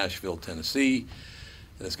Hotel in Nashville, Tennessee,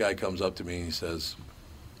 and this guy comes up to me and he says,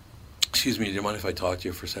 "Excuse me, do you mind if I talk to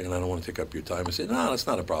you for a second? I don't want to take up your time." I said, "No, that's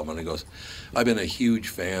not a problem." And he goes, "I've been a huge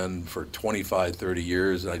fan for 25, 30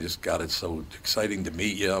 years, and I just got it so exciting to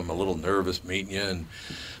meet you. I'm a little nervous meeting you.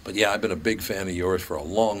 But yeah, I've been a big fan of yours for a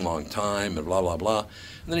long, long time," and blah, blah, blah. And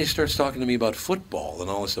then he starts talking to me about football and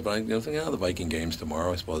all this stuff. And I think, the Viking game's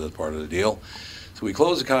tomorrow. I suppose that's part of the deal. So we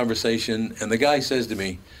close the conversation, and the guy says to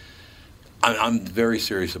me, I'm very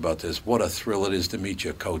serious about this. What a thrill it is to meet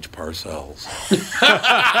you, Coach Parcells.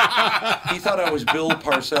 He thought I was Bill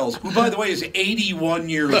Parcells, who, by the way, is 81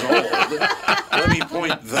 years old. Let me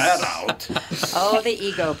point that out. Oh, the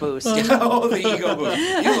ego boost. Oh, the ego boost.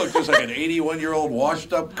 You look just like an 81-year-old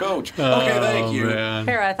washed-up coach. Okay, thank you. Man.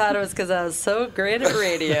 Here, I thought it was because I was so great at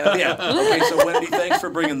radio. Yeah. Okay, so Wendy, thanks for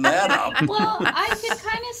bringing that up. Well, I could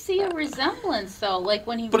kind of see a resemblance, though, like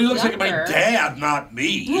when he was But he looks younger. like my dad, not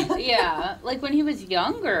me. Yeah, like when he was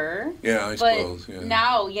younger. Yeah, I suppose. Yeah.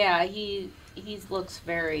 Now, yeah, he looks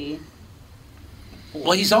very.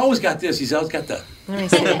 Well, he's always got this. He's always got the.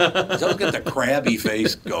 He's always got the crabby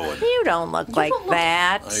face going. You don't look like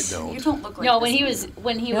that. I don't. You don't look like No, this when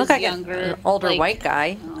he You was look like younger, an older like, white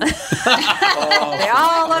guy. Oh, They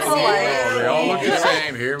all look alike. Oh, they all look the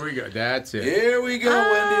same. Here we go. That's it. Here we go,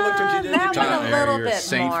 Wendy. Look what you did. That to one Tom. a little You're a bit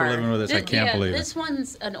saint for more. living with us. I can't believe it. This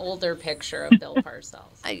one's an older picture of Bill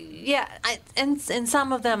Parcells. And in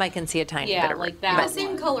some of them I can see a tiny bit of like it. that. The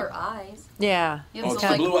same color eyes. Yeah. Oh, it's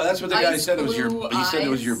the blue eye. That's what the guy said. It was your. He said it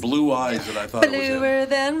was your blue eyes that I thought it was him. Bluer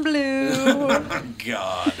than blue.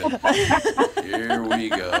 God. Here we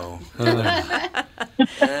go. That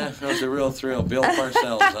was a real thrill. Bill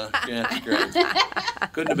Parcells, huh? Yeah, that's great.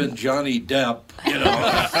 Couldn't have been Johnny Depp, you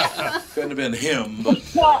know. Couldn't have been him, but.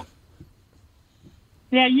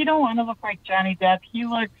 Yeah, you don't want to look like Johnny Depp. He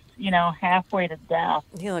looks, halfway to death.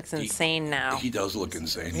 He looks insane now. He does look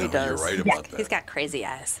insane now. He does. You're right about that. He's got crazy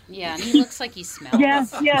eyes. Yeah, and he looks like he smells.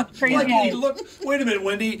 Yes, crazy eyes. Wait a minute,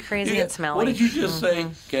 Wendy. Crazy and smelly. What did you just say,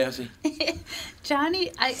 Cassie?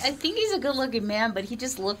 Johnny, I think he's a good-looking man, but he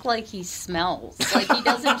just looked like he smells. Like he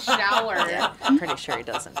doesn't shower. Yeah, I'm pretty sure he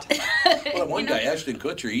doesn't. Well, one guy, Ashton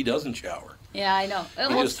Kutcher, he doesn't shower. Yeah, I know.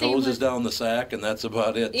 He just hoses down the sack, and that's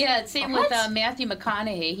about it. Yeah, same with Matthew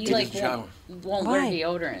McConaughey. He won't wear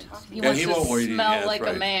deodorant. He wants to smell like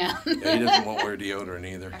a man. Yeah, he doesn't want to wear deodorant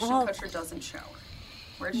either. Ashton Kutcher doesn't shower.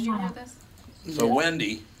 Where did you hear this? So,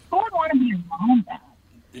 Wendy. I would want to be around that.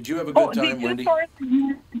 Did you have a good time, Wendy?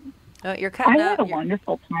 Oh, you're cutting I had a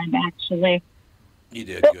wonderful time, actually. You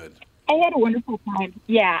did good. I had a wonderful time.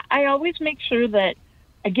 Yeah, I always make sure that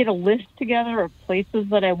I get a list together of places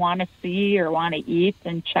that I want to see or want to eat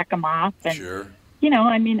and check them off. And, sure.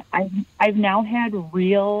 I've now had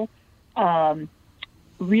real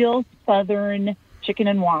Southern chicken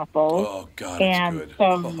and waffles. Oh, God, and it's good.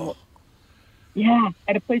 So, yeah,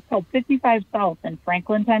 at a place called 55 South in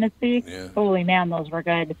Franklin, Tennessee. Yeah. Holy man, those were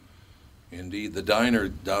good. Indeed. The diner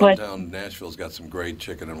downtown Nashville's got some great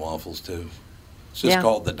chicken and waffles, too. It's just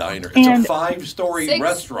called The Diner. It's a 5-story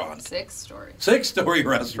restaurant. 6-story. 6-story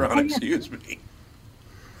restaurant, excuse me.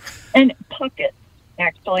 And Puckett's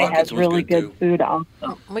actually has really good food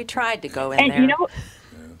also. We tried to go in there.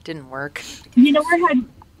 Didn't work. You know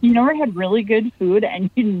where had really good food and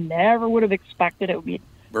you never would have expected it would be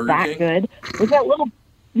Burger King? good? Was that little...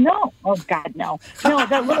 No. Oh, God, no. No,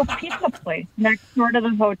 that little pizza place next door to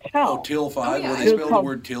the hotel. Oh, Till 5, where they spelled the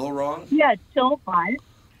word Till wrong? Yeah, Till 5.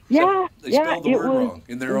 Yeah, they spelled the word wrong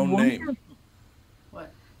in their own name.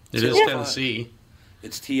 What? It is Tennessee.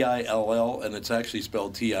 It's T-I-L-L, and it's actually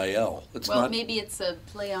spelled T-I-L. It's well, not. Maybe it's a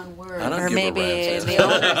play on words. I don't or give maybe a rat's the ass.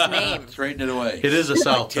 owner's name. Straighten it away. It is a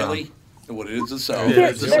South Tilly. What it is a South.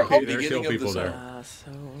 There's It's the still beginning of the people there. South.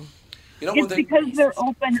 You know, one It's thing. because they're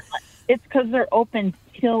open. It's because they're open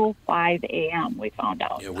till 5 a.m. We found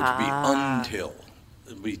out. Yeah, which would be until.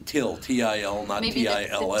 It would be Till, T-I-L, not Maybe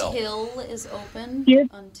T-I-L-L. the till is open Yes.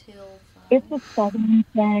 until 5. It's a Southern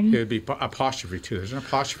thing. It would be apostrophe, too. There's an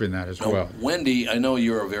apostrophe in that as Now, well. Wendy, I know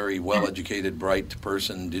you're a very well-educated, bright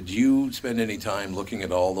person. Did you spend any time looking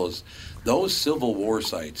at all those Civil War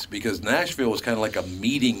sites? Because Nashville was kind of like a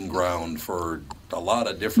meeting ground for a lot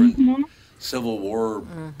of different Civil War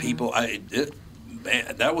people.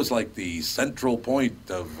 That was like the central point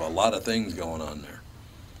of a lot of things going on there.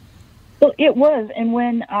 Well, it was. And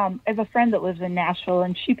when I have a friend that lives in Nashville,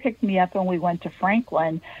 and she picked me up when we went to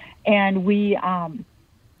Franklin, and we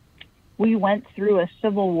went through a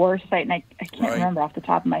Civil War site, and I can't remember off the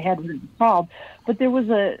top of my head what it was called, but there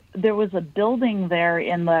was a building there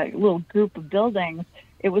in the little group of buildings.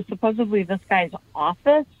 It was supposedly this guy's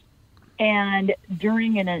office, and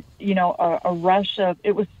during a rush of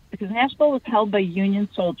it was because Nashville was held by Union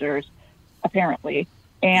soldiers, apparently,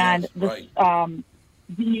 and the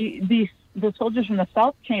soldiers from the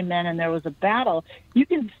South came in and there was a battle. You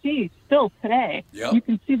can see still today, you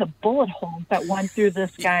can see the bullet holes that went through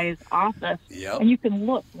this guy's office. And you can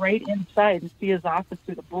look right inside and see his office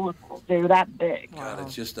through the bullet holes. They were that big. God,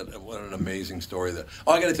 it's just what an amazing story.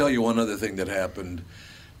 I got to tell you one other thing that happened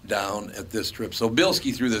down at this trip. So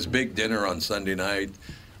Bilski threw this big dinner on Sunday night.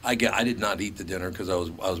 I did not eat the dinner because I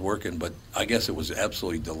was working, but I guess it was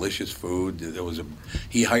absolutely delicious food.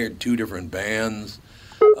 He hired 2 different bands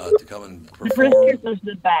to come and perform. The brisket was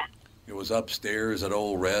the best. It was upstairs at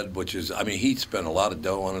Old Red, which is, I mean, he spent a lot of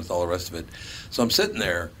dough on it, all the rest of it. So I'm sitting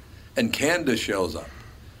there, and Candace shows up.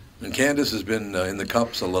 And Candace has been in the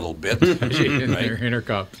cups a little bit. in her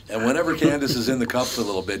cups. And whenever Candace is in the cups a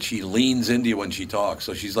little bit, she leans into you when she talks.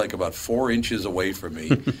 So she's like about 4 inches away from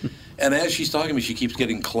me. And as she's talking to me, she keeps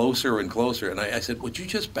getting closer and closer. And I said, would you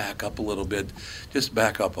just back up a little bit? Just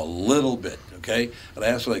back up a little bit, okay? And I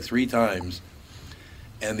asked her like 3 times.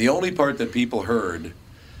 And the only part that people heard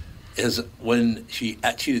is when she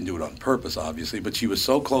didn't do it on purpose, obviously, but she was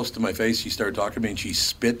so close to my face, she started talking to me, and she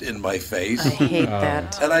spit in my face. I hate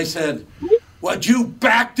that. And I said, would you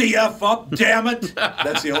back the F up, damn it?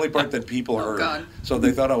 That's the only part that people heard. God. So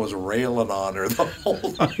they thought I was railing on her the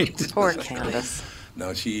whole night. Poor Candace.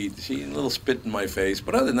 No, she a little spit in my face,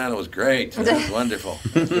 but other than that, it was great. It was wonderful.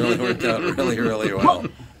 It really worked out really, really well.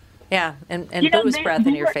 Yeah, and booze breath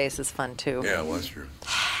in your face is fun, too. Yeah, it was true.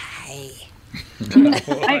 Hey.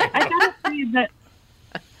 I gotta say that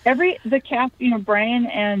the cast, Brian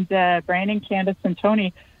and Candace and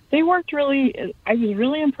Tony, they worked really. I was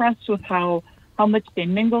really impressed with how much they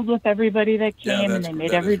mingled with everybody that came, and they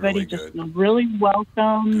made everybody just feel really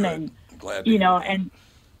welcome. Good. And glad and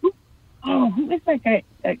who is that guy?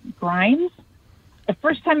 Grimes. The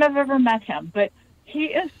first time I've ever met him, but he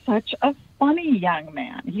is such a funny young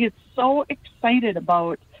man. He is so excited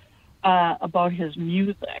about his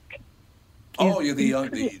music. Oh, you're the young.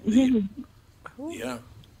 Yeah.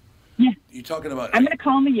 Yeah. You talking about? I'm going to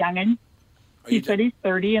call him a youngin'. He said he's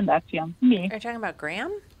 30, and that's young to me. Are you talking about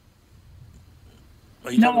Graham?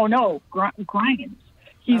 No, Grimes.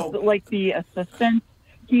 He's like the assistant.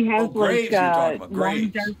 He has Graves, long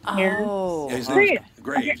Graves. dark hair. Oh, his name's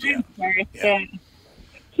Graves. I'm sorry. Yeah.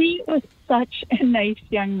 He was such a nice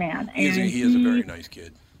young man. He is a very nice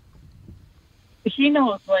kid. He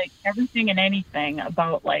knows everything and anything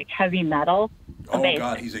about heavy metal. Amazing. Oh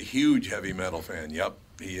God, he's a huge heavy metal fan. Yep,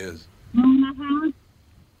 he is. Mm-hmm.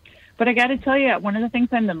 But I got to tell you, one of the things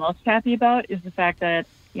I'm the most happy about is the fact that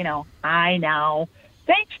I now,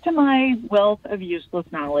 thanks to my wealth of useless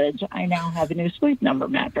knowledge, I now have a new Sleep Number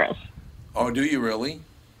mattress. Oh, do you really?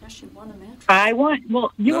 She won a mattress. I won.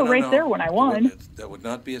 Well, you were right there when I won. That would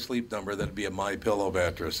not be a Sleep Number. That would be a My Pillow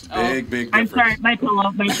mattress. Big difference. I'm sorry, My Pillow.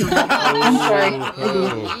 I'm sorry.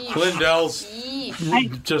 Lindell's. You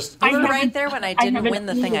were right there when I didn't win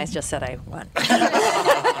the thing I just said I won.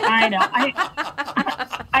 I know.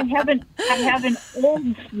 I have an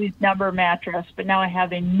old Sleep Number mattress, but now I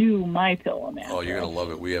have a new My Pillow mattress. Oh, you're gonna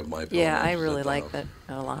love it. We have My Pillow. Yeah, I really like that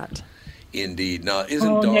a lot. Indeed. Now,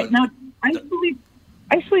 isn't Dawn? Now,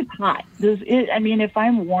 I sleep hot. If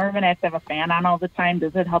I'm warm and I have to have a fan on all the time,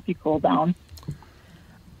 does it help you cool down?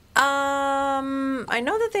 I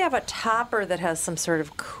know that they have a topper that has some sort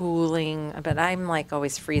of cooling, but I'm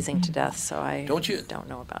always freezing to death, so I don't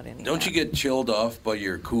know about any. Don't you get chilled off by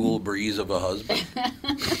your cool breeze of a husband?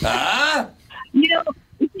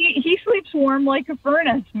 He sleeps warm like a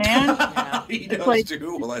furnace, man. Yeah. He does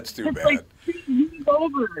too. Well, that's too bad. He's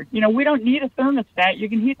over. We don't need a thermostat. You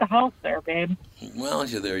can heat the house there, babe. Well,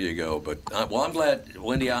 there you go. But I'm glad,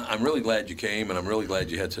 Wendy. I'm really glad you came, and I'm really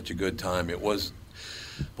glad you had such a good time. It was,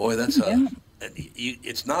 boy,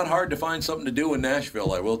 it's not hard to find something to do in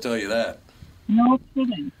Nashville. I will tell you that. No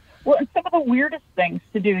kidding. Well, it's some of the weirdest things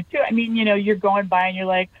to do too. You're going by and you're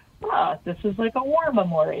like, oh, this is like a war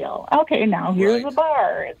memorial. Okay, now here's a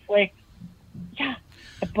bar. It's like, yeah.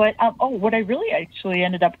 But, what I really actually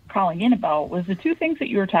ended up calling in about was the 2 things that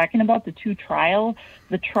you were talking about, the 2 trial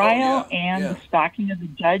and the stalking of the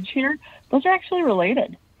judge here. Those are actually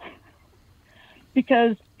related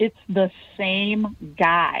because it's the same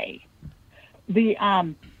guy.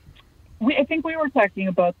 I think we were talking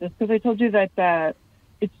about this because I told you that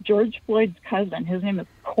it's George Floyd's cousin. His name is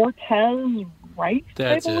Cortez Rice,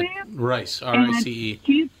 That's I believe. it. Rice, R-I-C-E.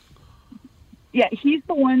 He's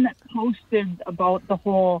the one that posted about the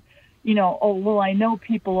whole, I know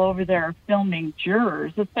people over there are filming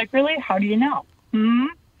jurors. It's like, really? How do you know? And,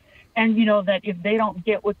 that if they don't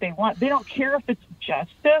get what they want, they don't care if it's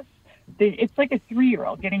justice. It's like a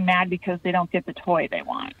 3-year-old getting mad because they don't get the toy they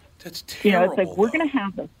want. That's terrible. It's like, we're going to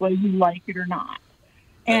have this, whether you like it or not.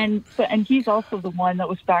 And he's also the one that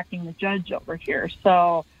was stalking the judge over here.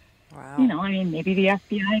 So, wow. Maybe the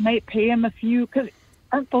FBI might pay him a few, because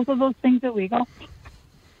aren't both of those things illegal?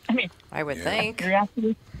 I would think.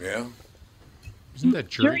 Curiosity. Yeah. Isn't that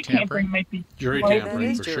jury tampering? Might be jury tampering,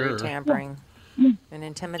 tampering for jury sure. Tampering. Yeah. And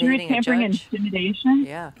intimidating jury tampering a judge. And intimidation.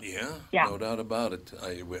 Yeah. Yeah. No doubt about it.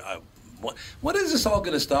 What is this all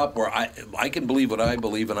going to stop where I can believe what I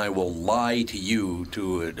believe and I will lie to you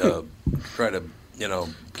to try to,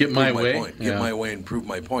 get my way? Point. Get my way and prove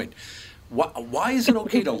my point. Why is it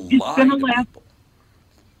okay to lie to people?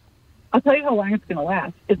 I'll tell you how long it's going to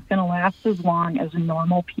last. It's going to last as long as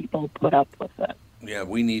normal people put up with it. Yeah,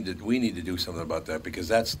 we need to do something about that, because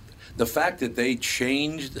that's the fact that they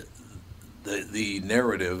changed the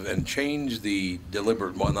narrative and changed the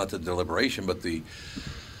not the deliberation, but the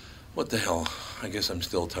what the hell? I guess I'm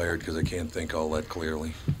still tired because I can't think all that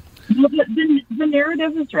clearly. Well, the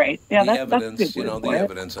narrative is right. Yeah, the evidence, the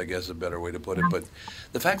evidence, I guess, is a better way to put it. But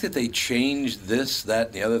the fact that they changed this, that,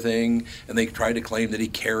 and the other thing, and they tried to claim that he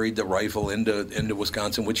carried the rifle into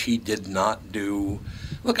Wisconsin, which he did not do.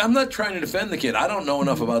 Look, I'm not trying to defend the kid. I don't know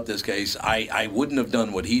enough about this case. I wouldn't have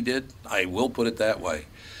done what he did. I will put it that way.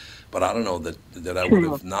 But I don't know that I would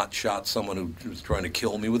have not shot someone who was trying to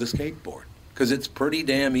kill me with a skateboard. Because it's pretty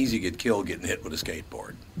damn easy to get killed getting hit with a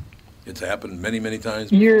skateboard. It's happened many, many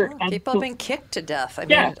times before. People have been kicked to death. I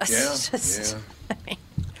mean,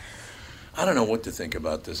 I don't know what to think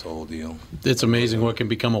about this whole deal. It's amazing what can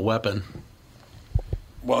become a weapon.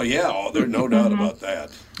 Well, there's no doubt about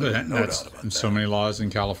that. So many laws in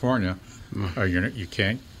California. You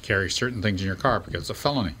can't carry certain things in your car because it's a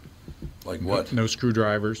felony. Like what? No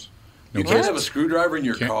screwdrivers. You can't have a screwdriver in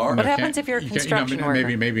your car? What happens if you're a construction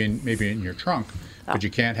worker? Maybe in your trunk, but you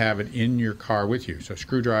can't have it in your car with you. So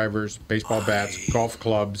screwdrivers, baseball bats, golf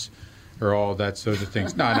clubs, or all those are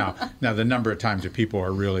things. Now, the number of times that people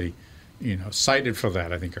are really, cited for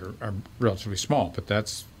that, I think are relatively small. But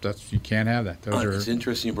that's you can't have that. It's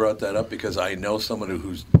interesting you brought that up, because I know someone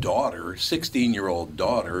whose daughter, 16-year-old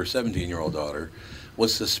daughter or 17-year-old daughter,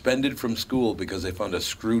 was suspended from school because they found a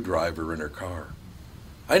screwdriver in her car.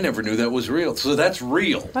 I never knew that was real. So that's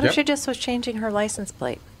real. What if she just was changing her license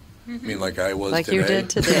plate? I mean, like I was like today? You did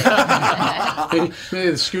today.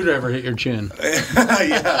 Maybe the screwdriver hit your chin.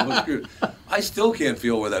 I still can't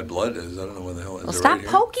feel where that blood is. I don't know where the hell it is. Well, stop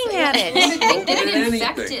poking at it. It's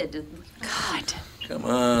infected. God. Come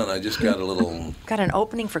on, I just got a little... Got an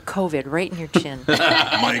opening for COVID right in your chin.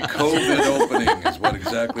 My COVID opening is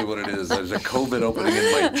exactly what it is. There's a COVID opening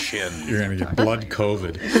in my chin. You're going to get blood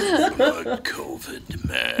COVID. Blood COVID,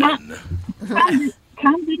 man.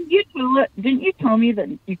 Tom, didn't you tell me that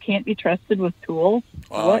you can't be trusted with tools?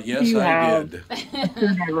 Yes, I did.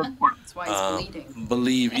 That's why he's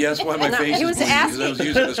bleeding. Yes, why my face is bleeding, because I was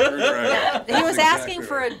using a screwdriver. He was asking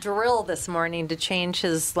for a drill this morning to change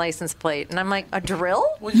his license plate, and I'm like, a drill?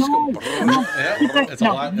 Well, just go. It's a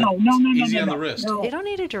lot. Easy on the wrist. You don't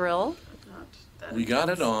need a drill. We got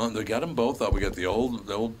it on. We got them both up. We got the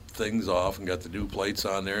old things off and got the new plates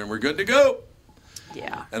on there, and we're good to go.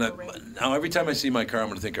 Yeah. And now every time I see my car, I'm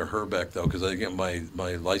going to think of Herbeck, though, because I get my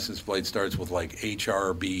license plate starts with like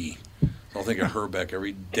HRB. So I'll think of Herbeck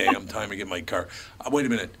every damn time I get my car. Wait a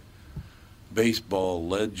minute. Baseball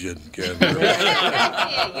legend, Ken. You gotta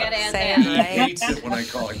add that. He hates it when I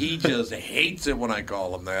call. He just hates it when I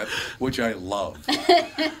call him that, which I love.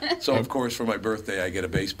 So, of course, for my birthday, I get a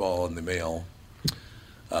baseball in the mail.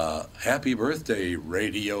 Happy birthday,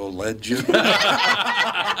 radio legend.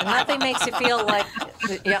 Nothing makes you feel like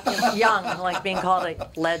young, like being called a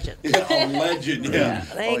legend. A legend, yeah.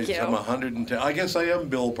 Thank you. I'm 110. I guess I am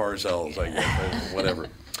Bill Parcells, I guess, whatever.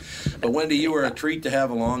 But, Wendy, you were a treat to have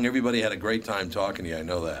along. Everybody had a great time talking to you. I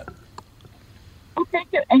know that. Oh, thank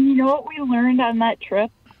you. And you know what we learned on that trip?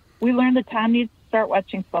 We learned that Tom needs to start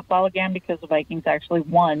watching football again because the Vikings actually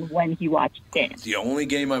won when he watched games. It's the only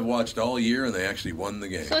game I've watched all year, and they actually won the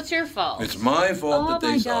game. So it's your fault. It's my fault that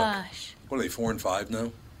they suck. Oh, my gosh. What are they, 4-5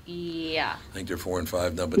 now? Yeah. I think they're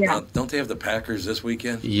 4-5 now, but don't they have the Packers this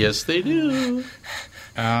weekend? Yes, they do.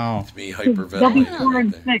 Oh. It's me hyperventilating. They'll be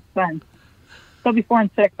 4-6 then. They'll be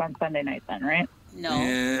 4-6 on Sunday night then, right? No.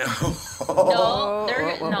 Yeah. No.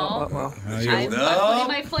 I'm putting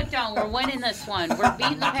my foot down. We're winning this one. We're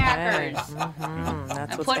beating the Packers. That's I'm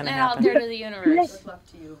what's putting going it to out happen. there to the universe. Good luck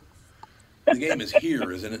to you. The game is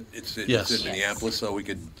here, isn't it? It's in Minneapolis, so we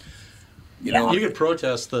could... You know, you could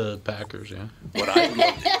protest the Packers, yeah. What I would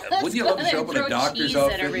love to, wouldn't you love to show up in a doctor's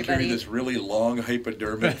outfit and carry this really long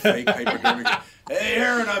hypodermic, fake hypodermic? Hey,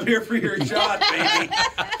 Aaron, I'm here for your shot, baby.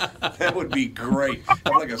 That would be great.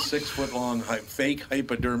 Have like a 6-foot-long fake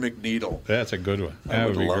hypodermic needle. That's a good one. I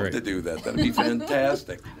would love to do that. That'd be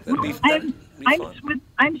fantastic. That'd be fun.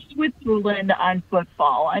 I'm Switzerland on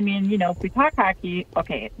football. I mean, if we talk hockey,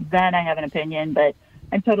 okay, then I have an opinion, but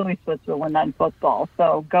I'm totally Switzerland on football,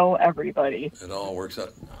 so go everybody. It all works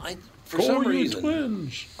out. For some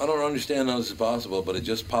reason, I don't understand how this is possible, but it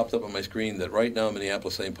just popped up on my screen that right now in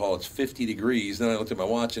Minneapolis, St. Paul, it's 50 degrees. Then I looked at my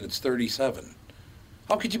watch and it's 37.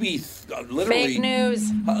 How could you be literally fake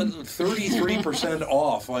news? 33%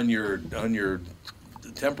 off on your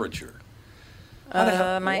temperature?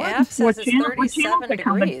 My app says it's 37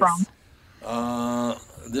 degrees.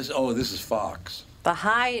 This is Fox. The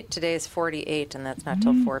high today is 48, and that's not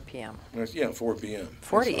till 4 p.m. Yeah, 4 p.m.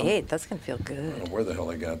 48. That's gonna feel good. I don't know where the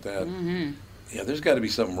hell I got that. Mm-hmm. Yeah, there's got to be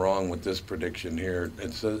something wrong with this prediction here.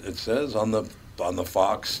 It says on the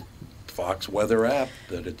Fox weather app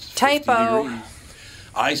that it's 50 typo. degrees.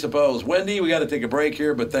 I suppose. Wendy, we got to take a break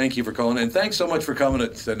here, but thank you for calling in. Thanks so much for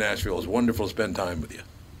coming to Nashville. It was wonderful to spend time with you.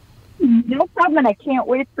 No problem. I can't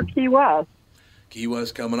wait for Key West. Key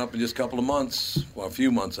West coming up in just a couple of months. Well, a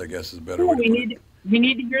few months, I guess, is a better Yeah, way to put it. we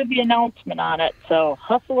need to hear the announcement on it, so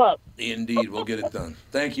hustle up. Indeed, we'll get it done.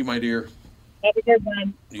 Thank you, my dear. Have a good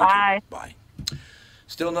one. You Bye. too. Bye.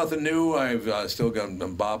 Still nothing new. I've still got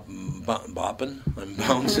I'm bopping. I'm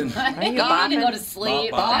bouncing. Are you going to go to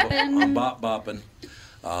sleep? I'm bopping.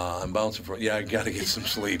 I'm bouncing from. Yeah, I got to get some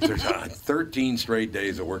sleep. There's 13 straight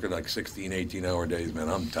days of working like 16, 18-hour days. Man,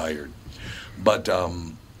 I'm tired. But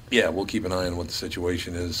yeah, we'll keep an eye on what the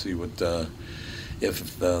situation is. See what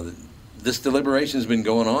if this deliberation has been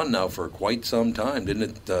going on now for quite some time,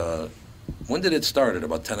 didn't it? When did it start? At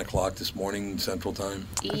about 10 o'clock this morning Central Time.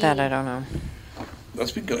 That I don't know.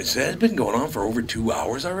 That's been going. It's been going on for over 2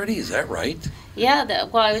 hours already. Is that right? Yeah.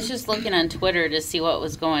 Well, I was just looking on Twitter to see what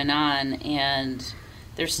was going on, and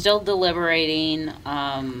they're still deliberating.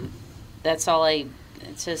 That's all It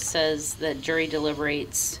just says that jury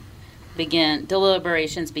deliberations begin,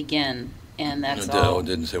 and that's all. It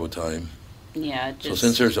didn't say what time. Yeah. So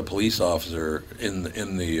since there's a police officer in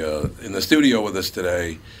the studio with us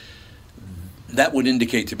today, that would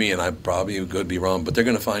indicate to me, and I probably could be wrong, but they're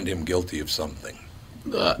going to find him guilty of something.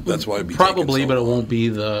 That's why it'd be probably, but long. it won't be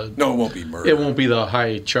the. No, it won't be murder. It won't be the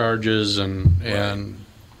high charges and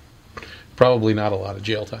probably not a lot of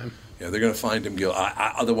jail time. Yeah, they're going to find him guilty.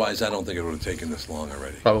 Otherwise, I don't think it would have taken this long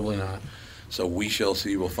already. Probably not. So we shall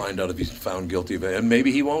see. We'll find out if he's found guilty of it, and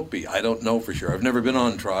maybe he won't be. I don't know for sure. I've never been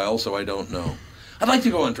on trial, so I don't know. I'd like to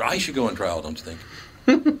go on trial. I should go on trial, don't you think?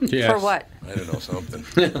 Yes. For what? I don't know, something.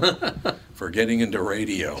 For getting into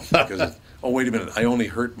radio. Because wait a minute. I only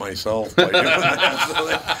hurt myself by doing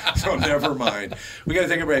that. So never mind. We got to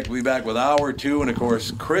take a break. We'll be back with hour 2. And, of course,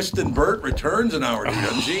 Kristen Burt returns in hour 2,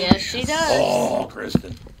 doesn't she? Yes, she does. Oh,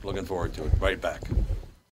 Kristen. Looking forward to it. Right back.